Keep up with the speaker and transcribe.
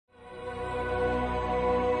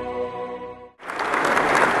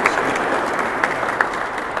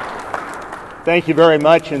Thank you very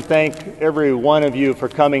much, and thank every one of you for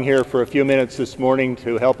coming here for a few minutes this morning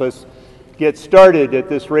to help us get started at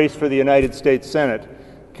this race for the United States Senate.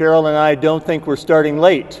 Carol and I don't think we're starting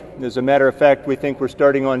late. As a matter of fact, we think we're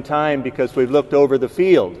starting on time because we've looked over the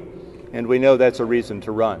field, and we know that's a reason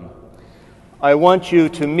to run. I want you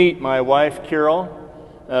to meet my wife, Carol,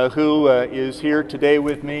 who is here today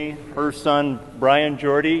with me, her son, Brian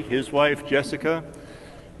Jordy, his wife, Jessica,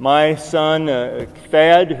 my son,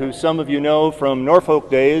 Thad, who some of you know from Norfolk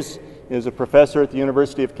days, is a professor at the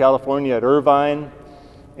University of California at Irvine.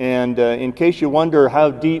 And in case you wonder how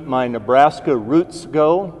deep my Nebraska roots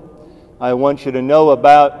go, I want you to know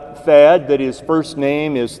about Thad that his first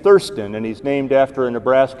name is Thurston, and he's named after a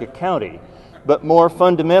Nebraska county. But more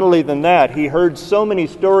fundamentally than that, he heard so many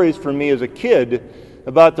stories from me as a kid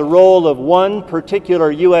about the role of one particular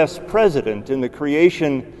U.S. president in the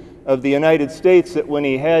creation of the United States that when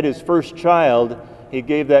he had his first child, he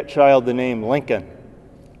gave that child the name Lincoln.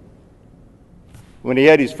 When he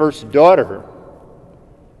had his first daughter,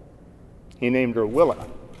 he named her Willa.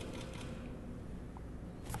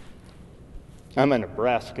 I'm a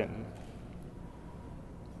Nebraskan.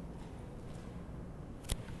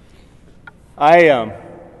 I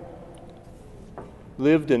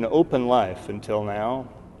lived an open life until now,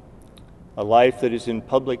 a life that is in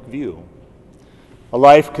public view. A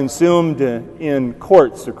life consumed in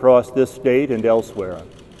courts across this state and elsewhere.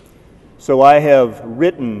 So I have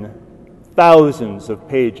written thousands of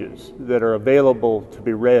pages that are available to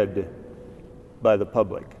be read by the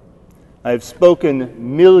public. I've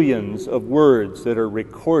spoken millions of words that are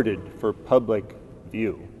recorded for public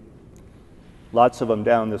view. Lots of them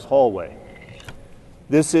down this hallway.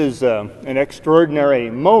 This is an extraordinary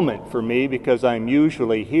moment for me because I'm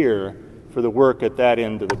usually here for the work at that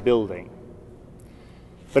end of the building.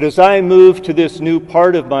 But as I move to this new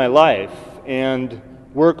part of my life and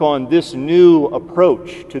work on this new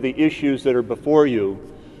approach to the issues that are before you,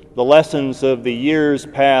 the lessons of the years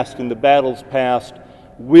past and the battles past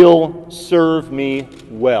will serve me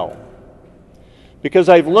well. Because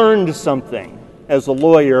I've learned something as a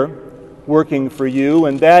lawyer working for you,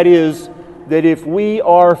 and that is that if we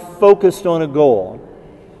are focused on a goal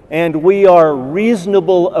and we are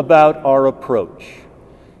reasonable about our approach,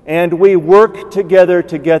 and we work together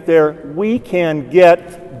to get there, we can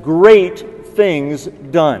get great things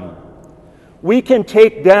done. We can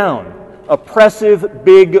take down oppressive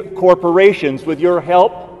big corporations with your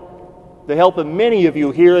help, the help of many of you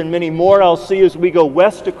here and many more I'll see as we go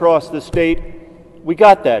west across the state. We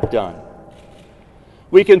got that done.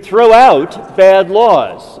 We can throw out bad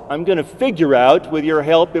laws. I'm going to figure out with your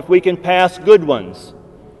help if we can pass good ones.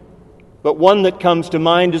 But one that comes to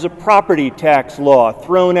mind is a property tax law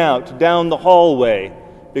thrown out down the hallway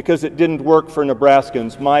because it didn't work for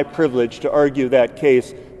Nebraskans. My privilege to argue that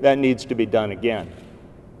case. That needs to be done again.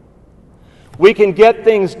 We can get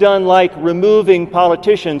things done like removing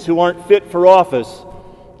politicians who aren't fit for office,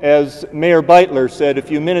 as Mayor Beitler said a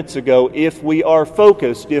few minutes ago, if we are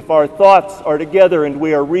focused, if our thoughts are together and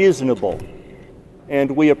we are reasonable,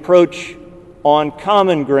 and we approach on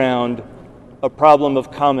common ground a problem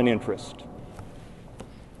of common interest.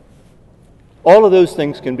 All of those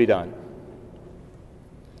things can be done.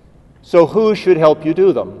 So who should help you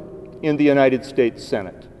do them in the United States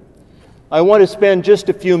Senate? I want to spend just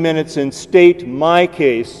a few minutes and state my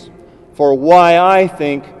case for why I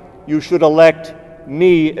think you should elect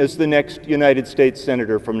me as the next United States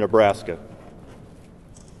Senator from Nebraska.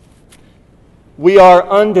 We are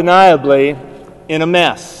undeniably in a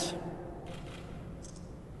mess.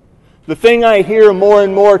 The thing I hear more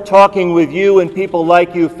and more talking with you and people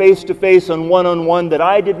like you face-to-face and one-on-one that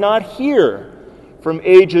I did not hear from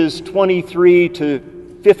ages 23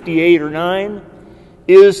 to 58 or 9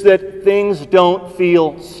 is that things don't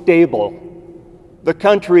feel stable. The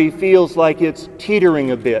country feels like it's teetering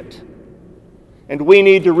a bit, and we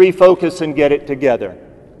need to refocus and get it together.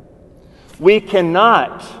 We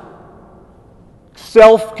cannot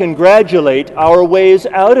self-congratulate our ways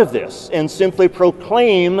out of this and simply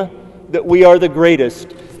proclaim that we are the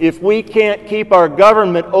greatest if we can't keep our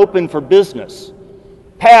government open for business,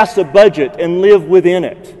 pass a budget and live within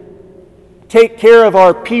it, take care of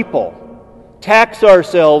our people, tax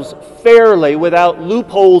ourselves fairly without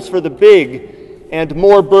loopholes for the big and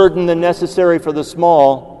more burden than necessary for the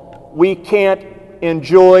small. We can't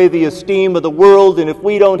enjoy the esteem of the world, and if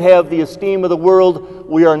we don't have the esteem of the world,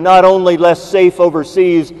 we are not only less safe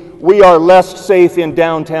overseas, we are less safe in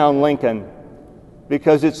downtown Lincoln,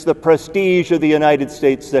 because it's the prestige of the United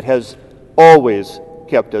States that has always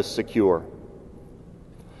kept us secure.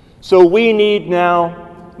 So we need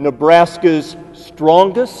now Nebraska's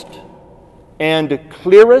strongest and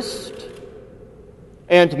clearest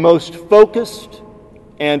and most focused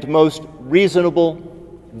and most reasonable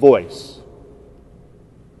voice.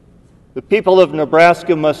 The people of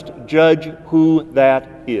Nebraska must judge who that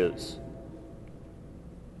is.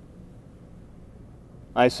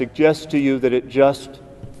 I suggest to you that it just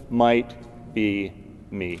might be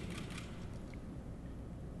me.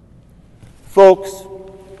 Folks,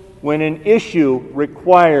 when an issue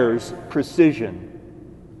requires precision,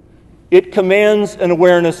 it commands an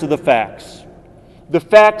awareness of the facts. The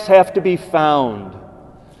facts have to be found.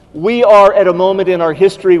 We are at a moment in our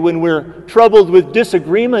history when we're troubled with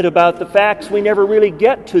disagreement about the facts. We never really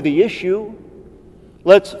get to the issue.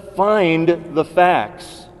 Let's find the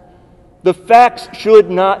facts. The facts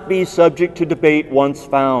should not be subject to debate once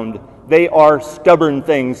found. They are stubborn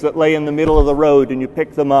things that lay in the middle of the road, and you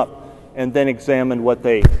pick them up and then examine what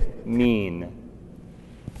they mean.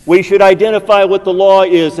 We should identify what the law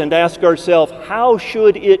is and ask ourselves, how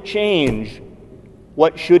should it change?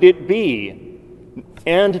 What should it be?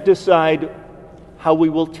 And decide how we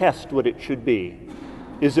will test what it should be.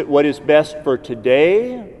 Is it what is best for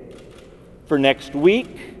today, for next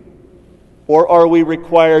week, or are we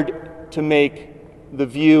required to make the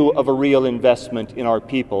view of a real investment in our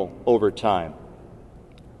people over time?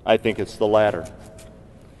 I think it's the latter.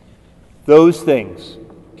 Those things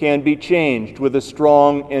can be changed with a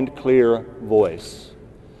strong and clear voice.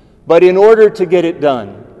 But in order to get it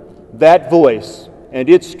done, that voice and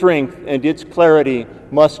its strength and its clarity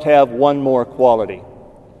must have one more quality.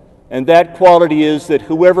 And that quality is that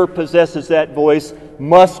whoever possesses that voice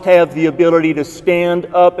must have the ability to stand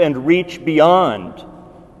up and reach beyond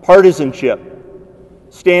partisanship,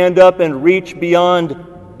 stand up and reach beyond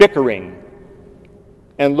bickering,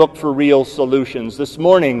 and look for real solutions. This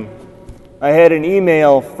morning, I had an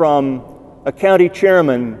email from a county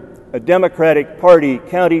chairman, a Democratic Party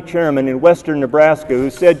county chairman in western Nebraska, who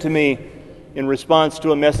said to me, in response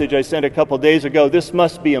to a message I sent a couple days ago, "This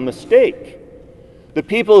must be a mistake. The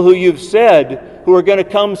people who you've said who are going to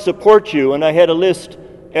come support you," and I had a list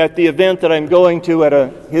at the event that I'm going to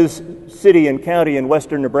at his city and county in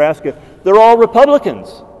western Nebraska, "they're all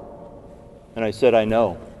Republicans." And I said, "I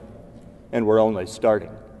know, and we're only starting."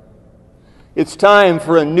 It's time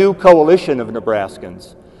for a new coalition of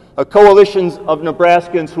Nebraskans, a coalition of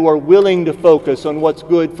Nebraskans who are willing to focus on what's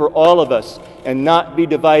good for all of us and not be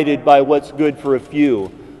divided by what's good for a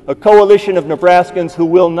few. A coalition of Nebraskans who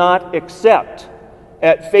will not accept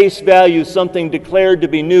at face value something declared to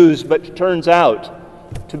be news but turns out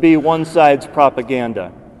to be one side's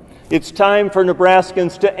propaganda. It's time for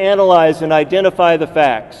Nebraskans to analyze and identify the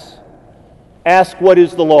facts. Ask, what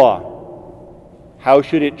is the law? How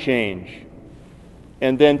should it change?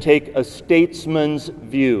 And then take a statesman's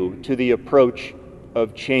view to the approach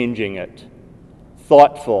of changing it.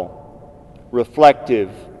 Thoughtful, reflective,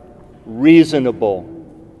 reasonable,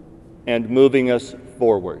 and moving us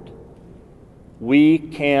forward. We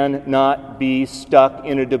cannot be stuck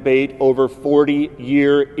in a debate over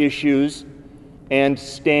 40-year issues and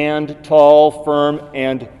stand tall, firm,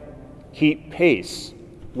 and keep pace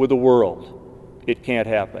with the world. It can't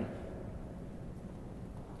happen.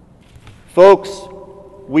 Folks,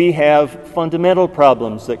 we have fundamental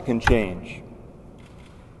problems that can change.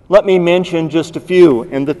 Let me mention just a few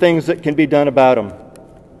and the things that can be done about them.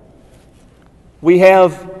 We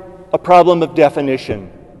have a problem of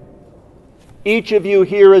definition. Each of you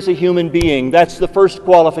here is a human being. That's the first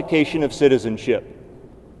qualification of citizenship.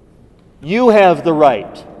 You have the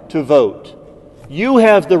right to vote. You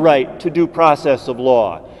have the right to due process of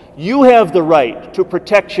law. You have the right to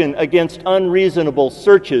protection against unreasonable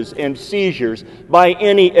searches and seizures by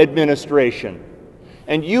any administration.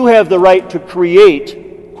 And you have the right to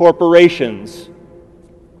create corporations.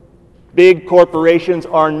 Big corporations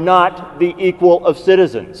are not the equal of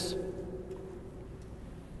citizens.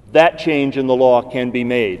 That change in the law can be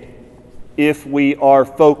made if we are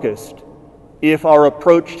focused, if our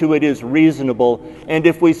approach to it is reasonable, and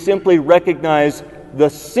if we simply recognize the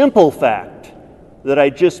simple fact that I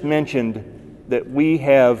just mentioned, that we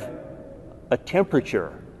have a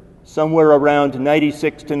temperature somewhere around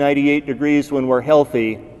 96 to 98 degrees when we're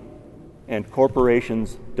healthy, and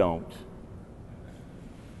corporations don't.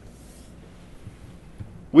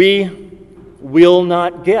 We will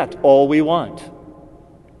not get all we want.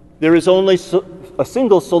 There is only a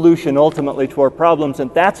single solution ultimately to our problems,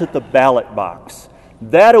 and that's at the ballot box.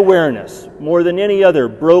 That awareness, more than any other,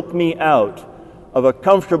 broke me out of a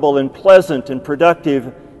comfortable and pleasant and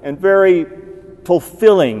productive and very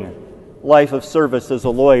fulfilling life of service as a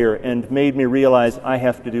lawyer and made me realize I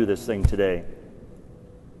have to do this thing today.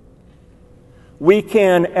 We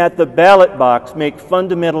can, at the ballot box, make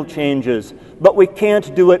fundamental changes, but we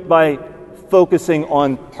can't do it by focusing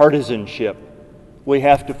on partisanship. We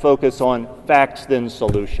have to focus on facts then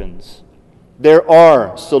solutions. There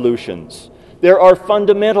are solutions. There are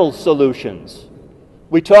fundamental solutions.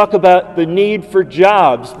 We talk about the need for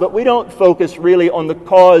jobs, but we don't focus really on the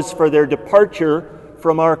cause for their departure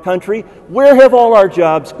from our country. Where have all our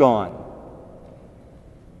jobs gone?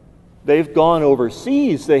 They've gone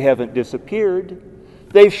overseas. They haven't disappeared.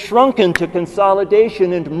 They've shrunken to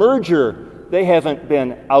consolidation and merger. They haven't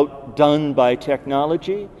been outdone by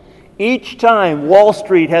technology. Each time Wall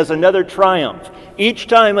Street has another triumph, each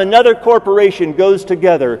time another corporation goes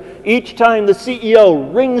together, each time the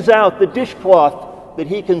CEO wrings out the dishcloth that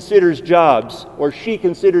he considers jobs or she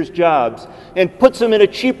considers jobs and puts them in a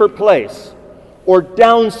cheaper place or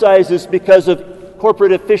downsizes because of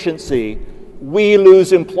corporate efficiency, we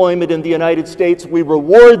lose employment in the United States. We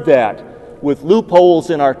reward that with loopholes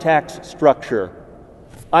in our tax structure.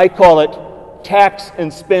 I call it tax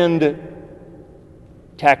and spend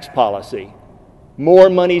tax policy. More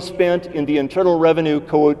money spent in the Internal Revenue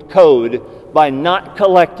Code by not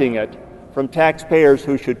collecting it from taxpayers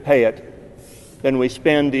who should pay it than we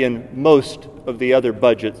spend in most of the other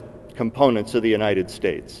budget components of the United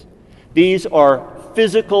States. These are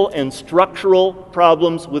physical and structural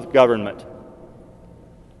problems with government.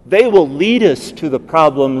 They will lead us to the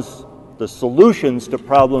problems, the solutions to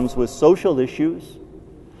problems with social issues.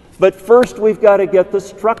 But first, we've got to get the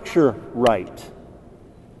structure right.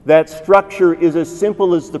 That structure is as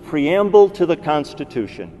simple as the preamble to the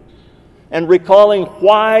Constitution and recalling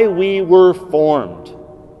why we were formed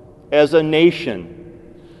as a nation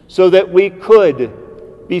so that we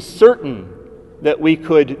could be certain that we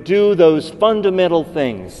could do those fundamental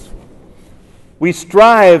things. We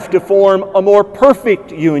strive to form a more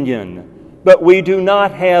perfect union, but we do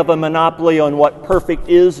not have a monopoly on what perfect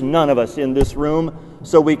is, none of us in this room,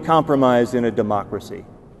 so we compromise in a democracy.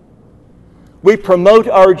 We promote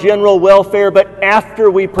our general welfare, but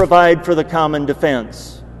after we provide for the common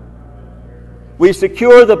defense. We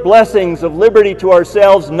secure the blessings of liberty to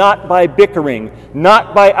ourselves not by bickering,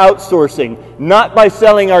 not by outsourcing, not by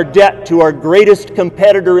selling our debt to our greatest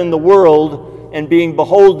competitor in the world and being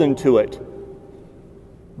beholden to it,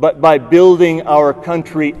 but by building our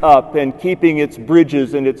country up and keeping its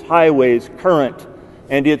bridges and its highways current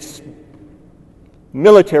and its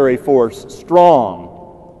military force strong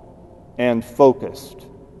and focused,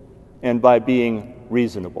 and by being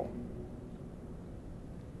reasonable.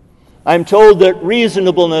 I'm told that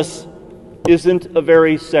reasonableness isn't a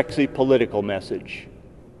very sexy political message,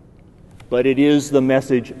 but it is the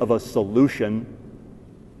message of a solution,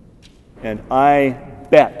 and I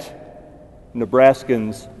bet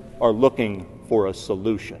Nebraskans are looking for a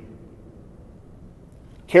solution.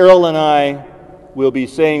 Carol and I will be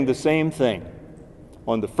saying the same thing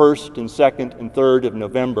on the 1st and 2nd and 3rd of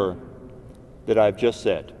November that I've just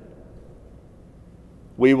said.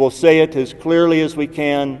 We will say it as clearly as we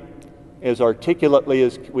can, as articulately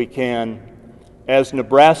as we can, as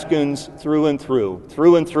Nebraskans through and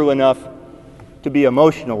through enough to be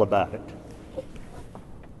emotional about it.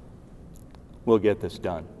 We'll get this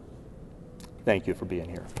done. Thank you for being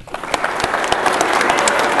here.